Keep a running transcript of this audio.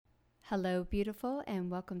Hello, beautiful,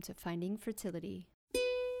 and welcome to Finding Fertility.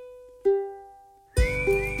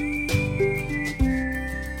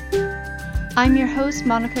 I'm your host,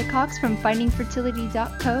 Monica Cox from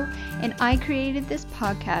FindingFertility.co, and I created this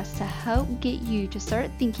podcast to help get you to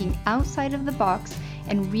start thinking outside of the box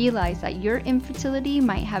and realize that your infertility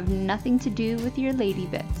might have nothing to do with your lady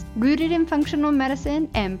bits. Rooted in functional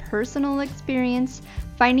medicine and personal experience,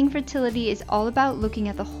 Finding Fertility is all about looking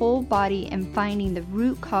at the whole body and finding the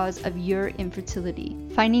root cause of your infertility.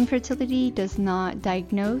 Finding Fertility does not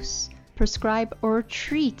diagnose, prescribe, or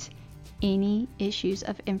treat any issues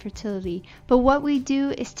of infertility, but what we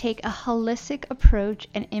do is take a holistic approach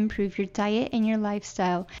and improve your diet and your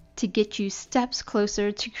lifestyle to get you steps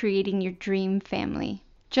closer to creating your dream family.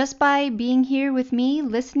 Just by being here with me,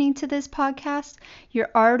 listening to this podcast,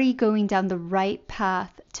 you're already going down the right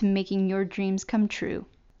path to making your dreams come true.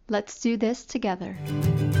 Let's do this together.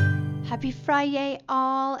 Happy Friday,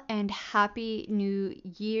 all, and Happy New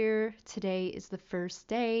Year. Today is the first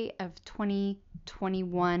day of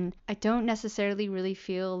 2021. I don't necessarily really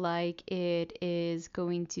feel like it is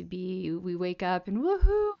going to be, we wake up and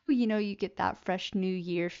woohoo, you get that fresh new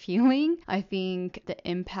year feeling. I think the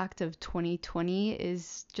impact of 2020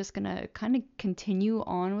 is just going to kind of continue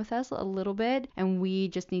on with us a little bit, and we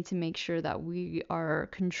just need to make sure that we are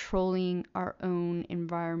controlling our own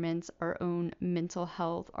environments, our own mental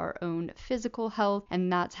health, our own physical health,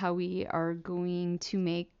 and that's how we are going to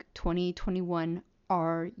make 2021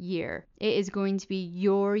 our year. It is going to be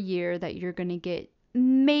your year that you're going to get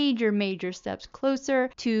major steps closer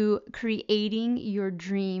to creating your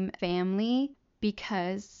dream family,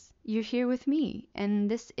 because you're here with me, and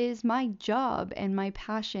this is my job, and my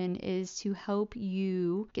passion is to help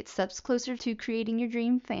you get steps closer to creating your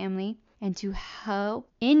dream family and to help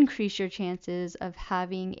increase your chances of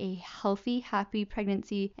having a healthy, happy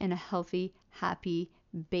pregnancy and a healthy, happy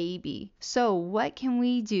baby. So what can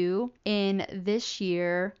we do in this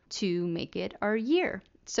year to make it our year?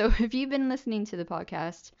 So if you've been listening to the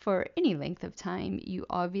podcast for any length of time, you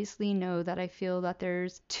obviously know that I feel that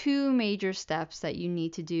there's two major steps that you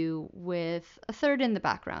need to do with a third in the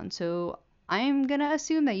background. So I'm going to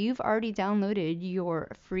assume that you've already downloaded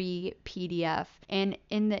your free PDF. And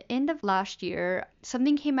in the end of last year,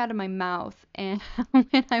 something came out of my mouth and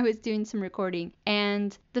when I was doing some recording.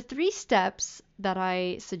 And the 3 steps that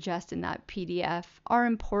I suggest in that PDF are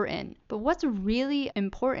important. But what's really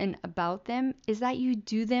important about them is that you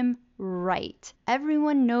do them right.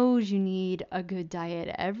 Everyone knows you need a good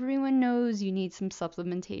diet. Everyone knows you need some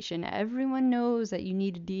supplementation. Everyone knows that you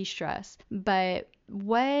need to de-stress. But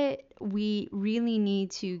what we really need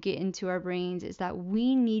to get into our brains is that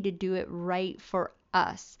we need to do it right for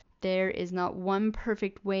us. There is not one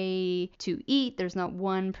perfect way to eat. There's not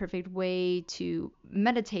one perfect way to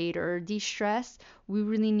meditate or de-stress. We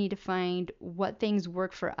really need to find what things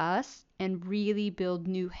work for us and really build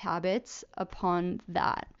new habits upon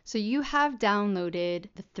that. So you have downloaded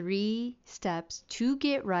the 3 steps to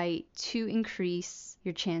get right to increase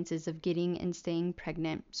your chances of getting and staying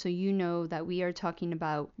pregnant. So you know that we are talking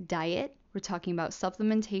about diet, we're talking about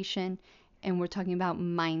supplementation, and we're talking about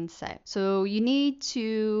mindset. So you need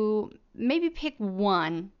to maybe pick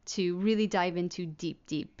one to really dive into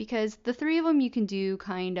deep, because the 3 of them you can do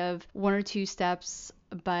kind of 1 or 2 steps,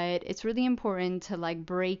 but it's really important to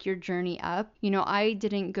break your journey up. I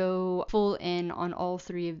didn't go full in on all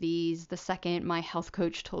 3 of these the second my health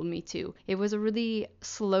coach told me to. It was a really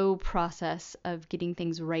slow process of getting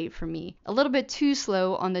things right for me. A little bit too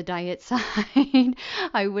slow on the diet side.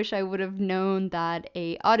 I wish I would have known that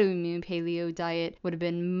a autoimmune paleo diet would have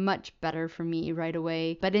been much better for me right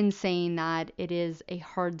away. But in saying that, it is a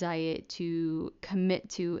hard diet to commit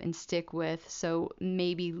to and stick with. So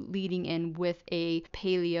maybe leading in with a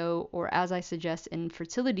paleo, or as I suggest in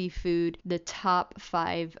fertility food, the top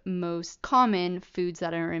 5 most common foods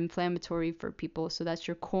that are inflammatory for people. So that's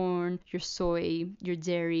your corn, your soy, your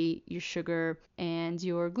dairy, your sugar, and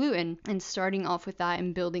your gluten, and starting off with that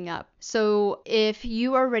and building up. So if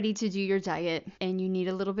you are ready to do your diet and you need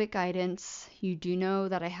a little bit guidance, you do know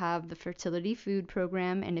that I have the fertility food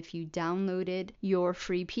program, and if you downloaded your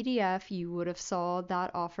free PDF, you would have saw that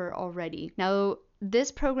offer already. Now,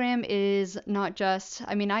 this program is not just,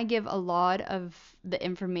 I give a lot of the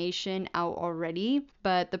information out already,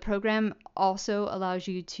 but the program also allows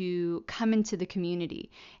you to come into the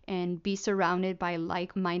community. and be surrounded by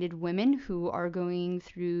like-minded women who are going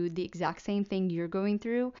through the exact same thing you're going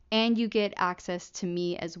through. And you get access to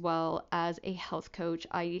me as well as a health coach.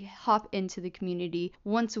 I hop into the community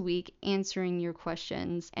once a week answering your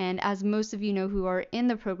questions. And as most of you know who are in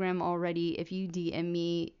the program already, if you DM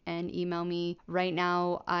me and email me right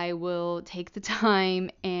now, I will take the time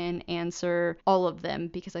and answer all of them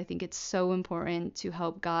because I think it's so important to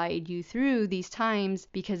help guide you through these times,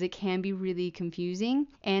 because it can be really confusing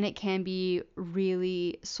and it can be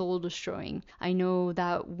really soul destroying. I know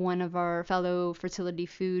that one of our fellow Fertility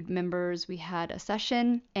Food members, we had a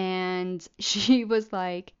session and she was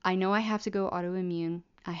like, I know I have to go autoimmune.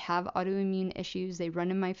 I have autoimmune issues. They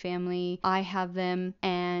run in my family. I have them,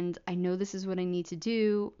 and I know this is what I need to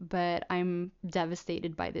do, but I'm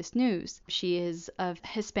devastated by this news. She is of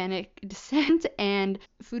Hispanic descent, and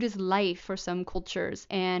food is life for some cultures,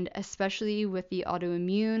 and especially with the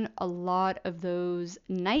autoimmune, a lot of those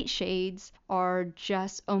nightshades are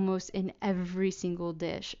just almost in every single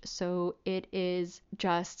dish. So it is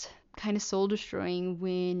just kind of soul destroying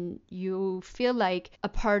when you feel like a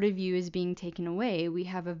part of you is being taken away. We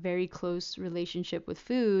have a very close relationship with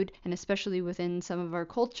food, and especially within some of our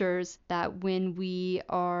cultures, that when we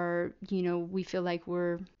are, we feel like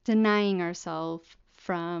we're denying ourselves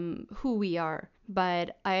from who we are.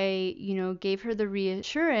 But I, gave her the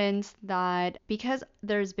reassurance that because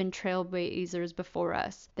there's been trailblazers before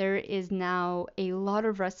us, there is now a lot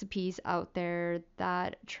of recipes out there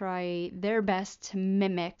that try their best to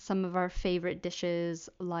mimic some of our favorite dishes,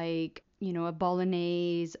 like a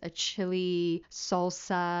bolognese, a chili,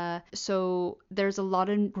 salsa. So there's a lot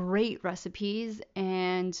of great recipes,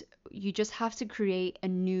 and you just have to create a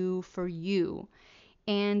new for you.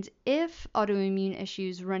 And if autoimmune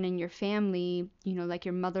issues run in your family, like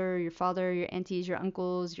your mother, your father, your aunties, your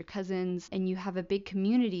uncles, your cousins, and you have a big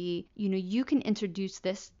community, you can introduce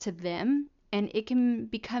this to them and it can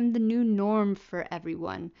become the new norm for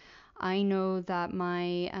everyone. I know that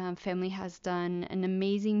my family has done an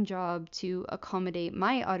amazing job to accommodate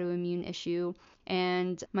my autoimmune issue,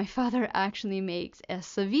 and my father actually makes a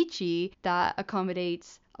ceviche that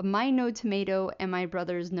accommodates my no tomato and my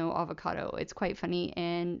brother's no avocado. It's quite funny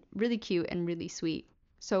and really cute and really sweet.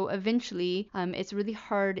 So eventually, it's really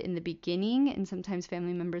hard in the beginning, and sometimes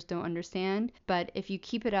family members don't understand. But if you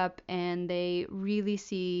keep it up and they really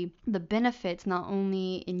see the benefits, not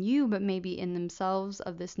only in you, but maybe in themselves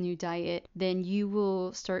of this new diet, then you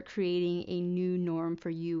will start creating a new norm for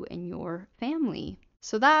you and your family.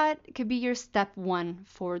 So that could be your step one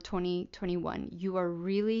for 2021. You are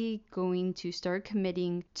really going to start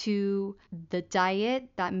committing to the diet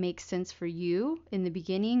that makes sense for you in the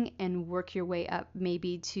beginning and work your way up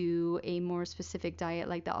maybe to a more specific diet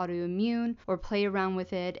like the autoimmune, or play around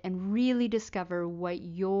with it and really discover what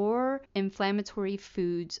your inflammatory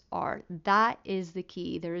foods are. That is the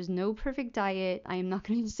key. There is no perfect diet. I am not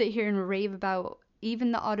going to sit here and rave about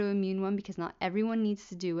even the autoimmune one because not everyone needs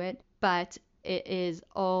to do it, but it is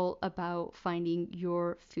all about finding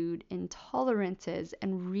your food intolerances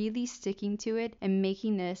and really sticking to it and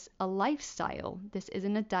making this a lifestyle. This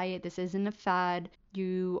isn't a diet, this isn't a fad.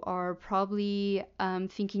 You are probably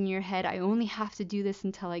thinking in your head, I only have to do this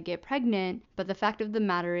until I get pregnant. But the fact of the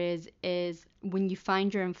matter is when you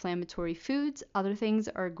find your inflammatory foods, other things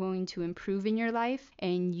are going to improve in your life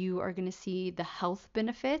and you are going to see the health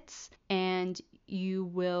benefits, and you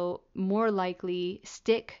will more likely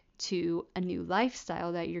stick to a new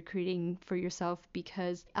lifestyle that you're creating for yourself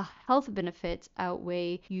because health benefits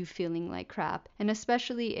outweigh you feeling like crap. And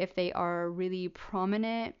especially if they are really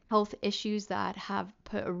prominent health issues that have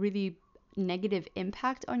put a really negative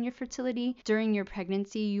impact on your fertility during your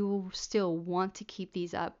pregnancy, you will still want to keep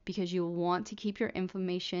these up because you will want to keep your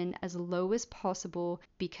inflammation as low as possible,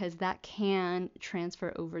 because that can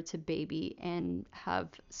transfer over to baby and have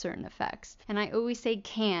certain effects. And I always say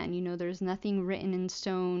can, there's nothing written in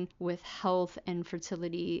stone with health and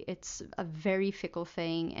fertility. It's a very fickle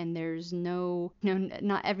thing, and there's not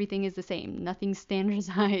everything is the same. Nothing's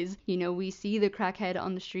standardized. We see the crackhead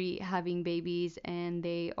on the street having babies and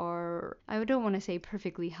they are, I don't want to say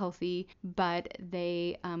perfectly healthy, but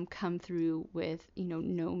they come through with,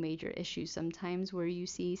 no major issues sometimes, where you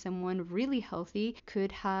see someone really healthy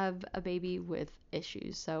could have a baby with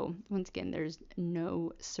issues. So once again, there's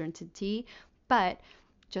no certainty, but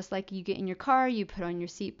just like you get in your car, you put on your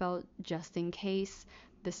seatbelt just in case.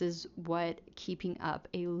 This is what keeping up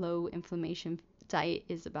a low inflammation diet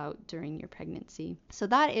is about during your pregnancy. So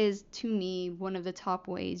that is, to me, one of the top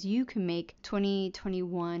ways you can make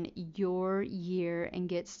 2021 your year and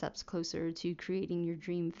get steps closer to creating your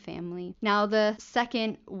dream family. Now, the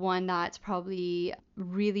second one that's probably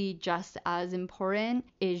really just as important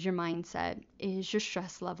is your mindset, is your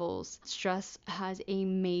stress levels. Stress has a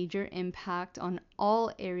major impact on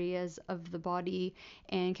all areas of the body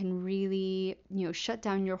and can really, shut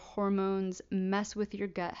down your hormones, mess with your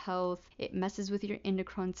gut health. It messes with your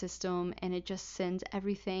endocrine system, and it just sends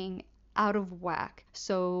everything out of whack.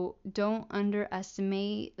 So don't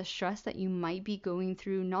underestimate the stress that you might be going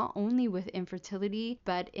through, not only with infertility,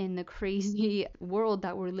 but in the crazy world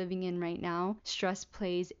that we're living in right now. Stress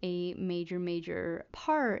plays a major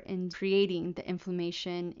part in creating the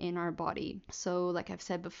inflammation in our body. So like I've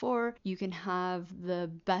said before, you can have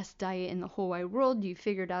the best diet in the whole wide world. You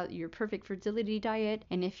figured out your perfect fertility diet,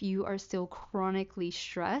 and if you are still chronically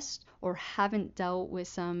stressed or haven't dealt with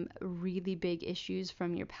some really big issues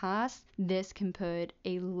from your past, this can put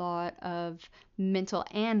a lot of mental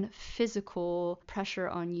and physical pressure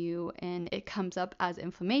on you, and it comes up as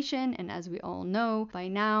inflammation. And as we all know by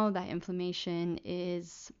now, that inflammation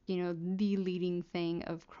is, the leading thing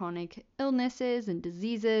of chronic illnesses and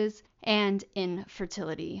diseases and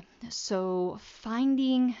infertility. So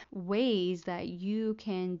finding ways that you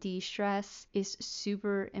can de-stress is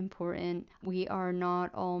super important. We are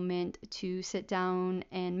not all meant to sit down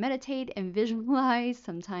and meditate and visualize.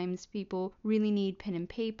 Sometimes people really need pen and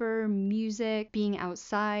paper, music, being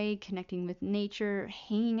outside, connecting with nature,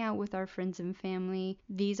 hanging out with our friends and family.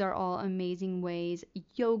 These are all amazing ways.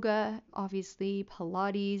 Yoga, obviously,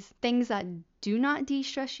 Pilates, things that do not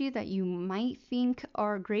de-stress you that you might think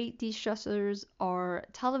are great de-stressors are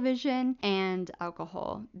television and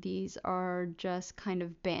alcohol. These are just kind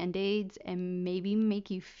of band-aids and maybe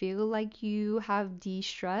make you feel like you have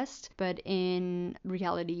de-stressed, but in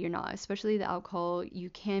reality you're not. Especially the alcohol,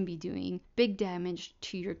 you can be doing big damage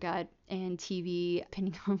to your gut, and TV,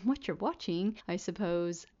 depending on what you're watching, I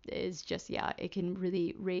suppose, is just, it can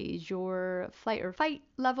really raise your flight or fight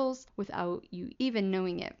levels without you even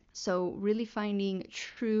knowing it. So really finding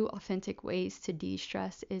true, authentic ways to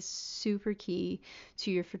de-stress is super key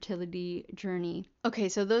to your fertility journey. Okay,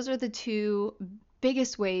 so those are the two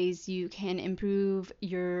biggest ways you can improve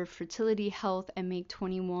your fertility health and make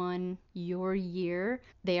 21 your year.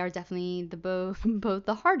 They are definitely both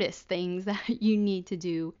the hardest things that you need to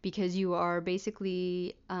do, because you are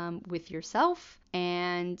basically with yourself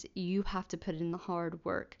and you have to put in the hard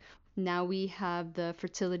work. Now we have the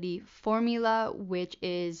fertility formula, which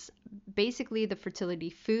is basically the fertility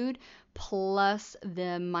food plus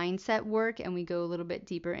the mindset work, and we go a little bit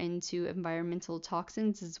deeper into environmental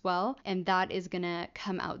toxins as well. And that is gonna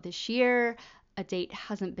come out this year. A date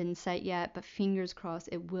hasn't been set yet, but fingers crossed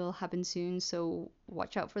it will happen soon. So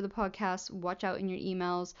watch out for the podcast, watch out in your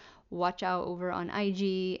emails, watch out over on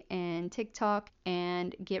IG and TikTok,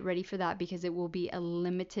 and get ready for that, because it will be a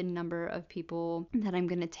limited number of people that I'm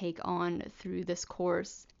going to take on through this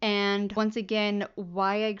course. And once again,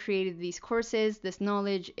 why I created these courses, this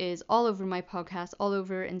knowledge is all over my podcast, all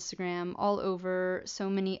over Instagram, all over so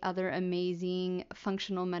many other amazing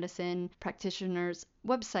functional medicine practitioners'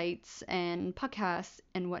 websites and podcasts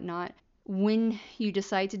and whatnot. When you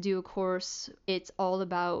decide to do a course, it's all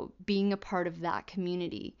about being a part of that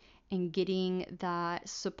community and getting that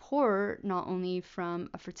support, not only from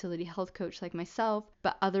a fertility health coach like myself,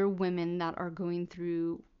 but other women that are going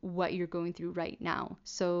through what you're going through right now.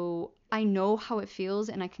 So I know how it feels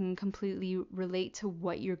and I can completely relate to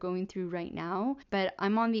what you're going through right now, but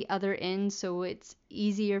I'm on the other end, so it's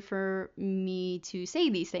easier for me to say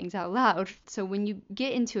these things out loud. So when you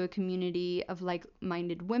get into a community of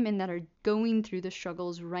like-minded women that are going through the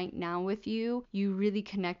struggles right now with you, you really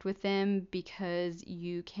connect with them, because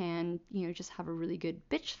you can, just have a really good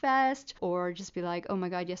bitch fest, or just be like, oh my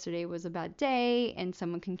god, yesterday was a bad day, and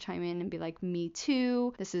someone can chime in and be like, me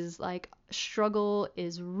too. This is like, struggle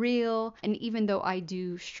is real. And even though I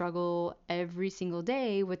do struggle every single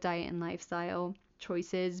day with diet and lifestyle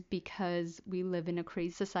choices, because we live in a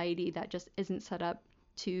crazy society that just isn't set up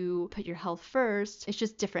to put your health first, it's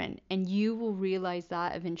just different. And you will realize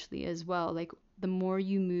that eventually as well. Like, the more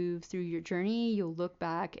you move through your journey, you'll look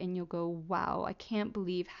back and you'll go, wow, I can't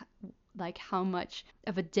believe how much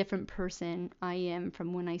of a different person I am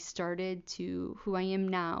from when I started to who I am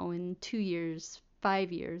now in 2 years,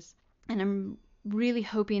 5 years. And I'm really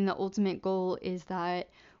hoping the ultimate goal is that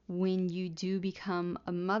when you do become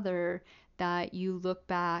a mother, that you look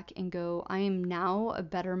back and go, I am now a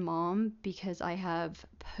better mom because I have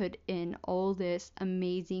put in all this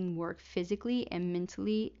amazing work physically and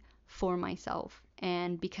mentally for myself.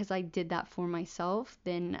 And because I did that for myself,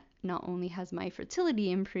 then not only has my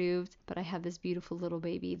fertility improved, but I have this beautiful little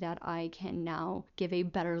baby that I can now give a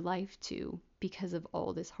better life to. because of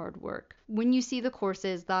all this hard work. When you see the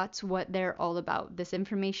courses, that's what they're all about. This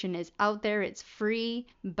information is out there, it's free,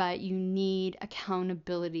 but you need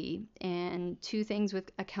accountability. And two things with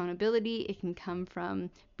accountability, it can come from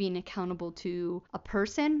being accountable to a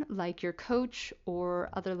person like your coach or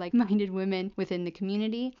other like-minded women within the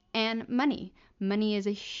community, and money. Money is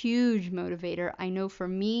a huge motivator. I know for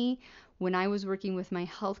me, when I was working with my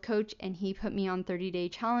health coach and he put me on 30-day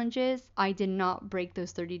challenges, I did not break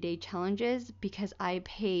those 30-day challenges because I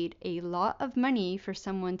paid a lot of money for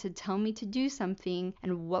someone to tell me to do something.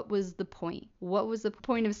 And what was the point? What was the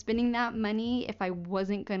point of spending that money if I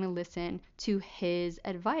wasn't going to listen to his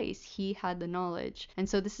advice? He had the knowledge. And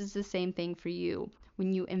so this is the same thing for you.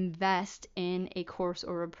 When you invest in a course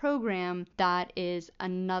or a program, that is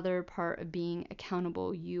another part of being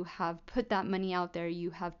accountable. You have put that money out there. You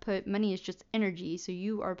have put, money is just energy. So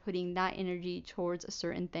you are putting that energy towards a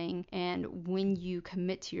certain thing. And when you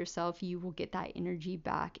commit to yourself, you will get that energy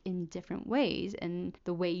back in different ways. And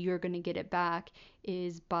the way you're going to get it back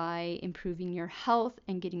is by improving your health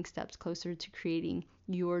and getting steps closer to creating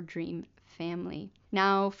your dream family.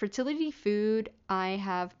 Now, fertility food, I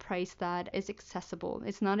have priced that as accessible.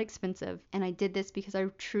 It's not expensive. And I did this because I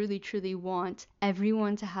truly, truly want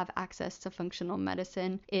everyone to have access to functional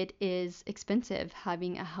medicine. It is expensive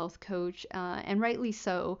having a health coach, and rightly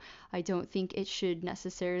so. I don't think it should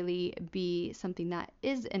necessarily be something that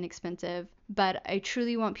is inexpensive, but I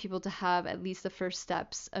truly want people to have at least the first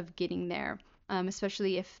steps of getting there.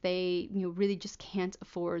 Especially if they, really just can't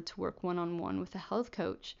afford to work one-on-one with a health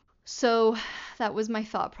coach. So that was my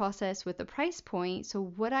thought process with the price point.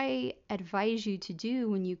 So what I advise you to do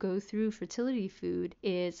when you go through fertility food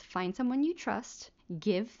is find someone you trust,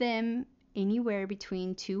 give them anywhere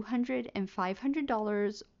between $200 and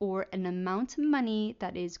 $500 or an amount of money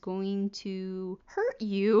that is going to hurt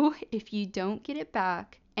you if you don't get it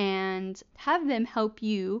back, and have them help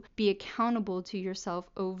you be accountable to yourself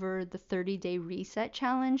over the 30-day reset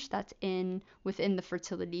challenge that's within the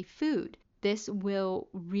fertility food. This will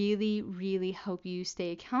really, really help you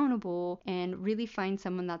stay accountable and really find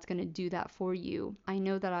someone that's going to do that for you. I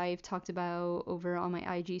know that I've talked about over on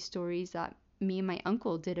my IG stories that me and my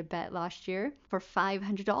uncle did a bet last year for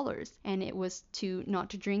 $500, and it was not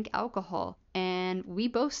to drink alcohol. And we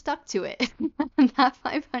both stuck to it. And that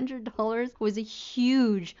 $500 was a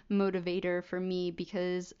huge motivator for me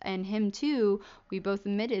because, and him too, we both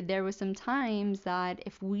admitted there was some times that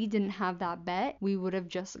if we didn't have that bet, we would have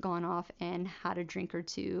just gone off and had a drink or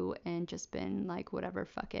two and just been like, whatever,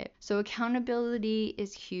 fuck it. So accountability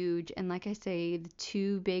is huge. And like I say, the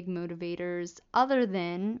two big motivators, other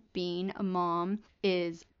than being a mom,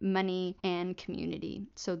 is money and community.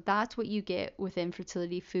 So that's what you get within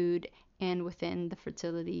fertility food and within the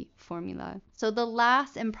fertility formula. So the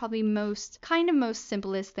last and probably most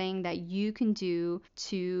simplest thing that you can do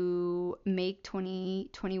to make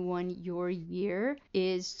 2021 your year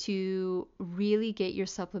is to really get your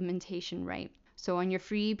supplementation right. So on your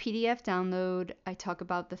free PDF download, I talk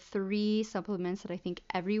about the 3 supplements that I think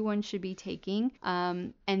everyone should be taking.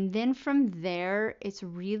 And then from there, it's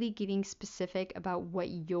really getting specific about what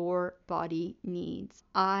your body needs.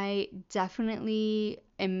 I definitely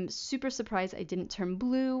am super surprised I didn't turn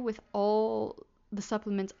blue with all the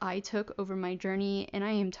supplements I took over my journey, and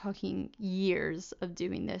I am talking years of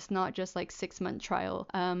doing this, not just like 6-month trial.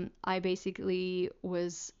 I basically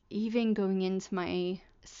was, even going into my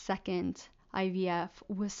second IVF,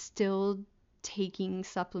 was still taking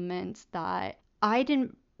supplements that I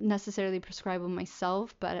didn't necessarily prescribe them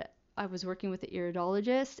myself, but I was working with the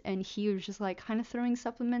iridologist and he was just like kind of throwing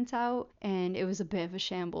supplements out, and it was a bit of a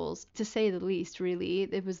shambles, to say the least, really.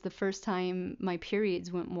 It was the first time my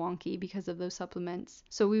periods went wonky because of those supplements.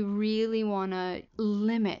 So we really want to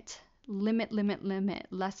limit.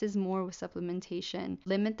 Less is more with supplementation.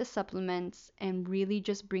 Limit the supplements and really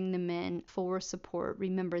just bring them in for support.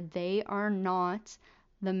 Remember, they are not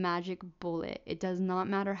the magic bullet. It does not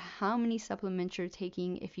matter how many supplements you're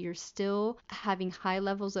taking if you're still having high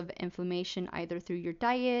levels of inflammation either through your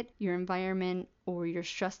diet, your environment, or your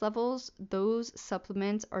stress levels. Those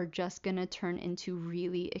supplements are just gonna turn into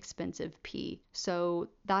really expensive pee. So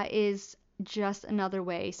that is just another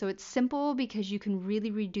way. So it's simple because you can really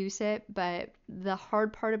reduce it, but the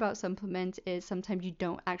hard part about supplements is sometimes you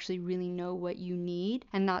don't actually really know what you need,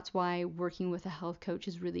 and that's why working with a health coach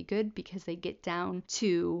is really good, because they get down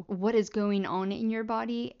to what is going on in your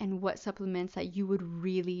body and what supplements that you would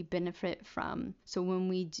really benefit from. So when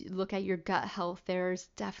we look at your gut health, there's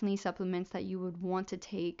definitely supplements that you would want to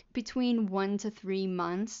take between 1 to 3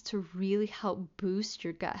 months to really help boost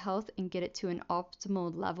your gut health and get it to an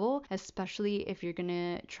optimal level, especially if you're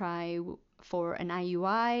gonna try for an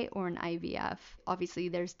IUI or an IVF. Obviously,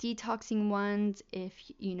 there's detoxing ones if,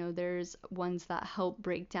 there's ones that help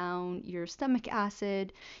break down your stomach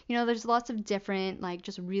acid. There's lots of different, like,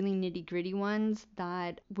 just really nitty-gritty ones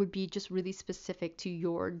that would be just really specific to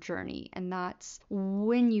your journey. And that's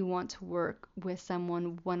when you want to work with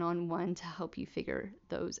someone one-on-one to help you figure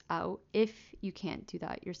those out if you can't do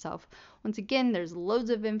that yourself. Once again, there's loads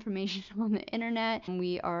of information on the internet and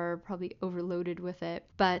we are probably overloaded with it,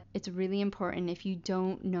 but it's really important. If you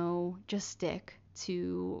don't know, just stick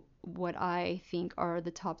to what I think are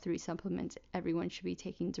the top 3 supplements everyone should be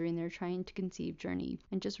taking during their trying to conceive journey,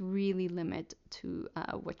 and just really limit to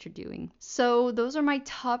what you're doing. So those are my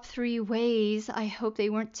top 3 ways. I hope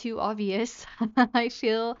they weren't too obvious. I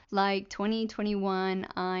feel like 2021,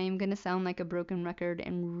 I'm gonna sound like a broken record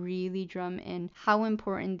and really drum in how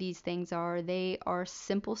important these things are. They are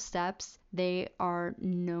simple steps. They are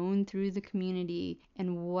known through the community,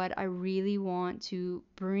 and what I really want to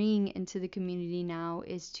bring into the community now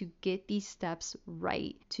is to get these steps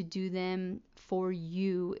right, to do them for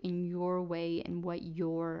you in your way and what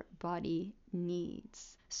your body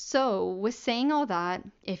needs. So with saying all that,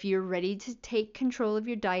 if you're ready to take control of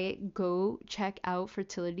your diet, go check out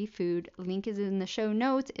Fertility Food. Link is in the show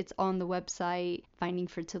notes. It's on the website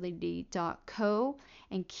findingfertility.co,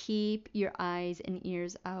 and keep your eyes and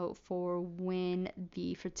ears out for when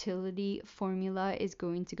the fertility formula is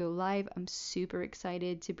going to go live. I'm super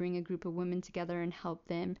excited to bring a group of women together and help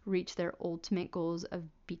them reach their ultimate goals of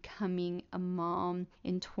becoming a mom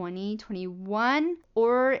in 2021,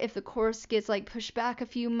 or if the course gets pushed back a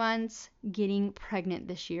few months, getting pregnant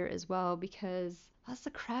this year as well, because that's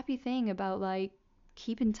the crappy thing about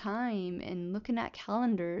keeping time and looking at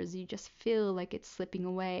calendars. You just feel like it's slipping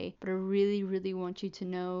away. But I really, really want you to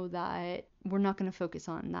know that we're not going to focus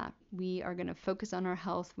on that. We are going to focus on our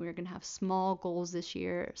health. We're going to have small goals this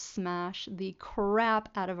year, smash the crap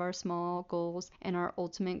out of our small goals, and our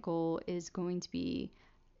ultimate goal is going to be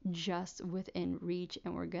just within reach,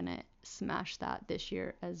 and we're gonna smash that this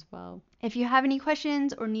year as well. If you have any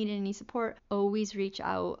questions or need any support, always reach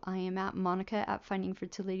out. I am at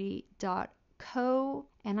monica@findingfertility.co,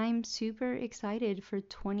 and I'm super excited for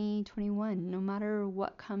 2021. No matter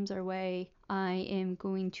what comes our way, I am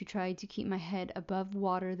going to try to keep my head above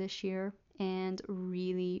water this year and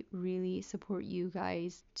really, really support you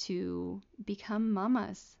guys to become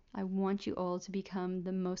mamas. I want you all to become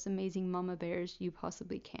the most amazing mama bears you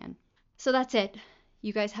possibly can. So that's it.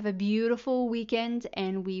 You guys have a beautiful weekend,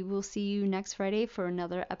 and we will see you next Friday for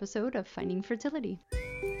another episode of Finding Fertility.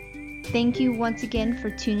 Thank you once again for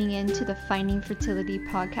tuning in to the Finding Fertility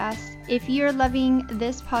podcast. If you're loving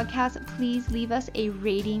this podcast, please leave us a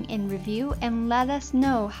rating and review and let us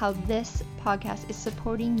know how this podcast is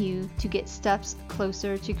supporting you to get steps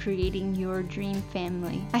closer to creating your dream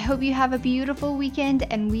family. I hope you have a beautiful weekend,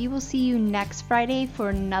 and we will see you next Friday for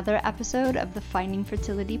another episode of the Finding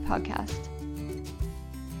Fertility podcast.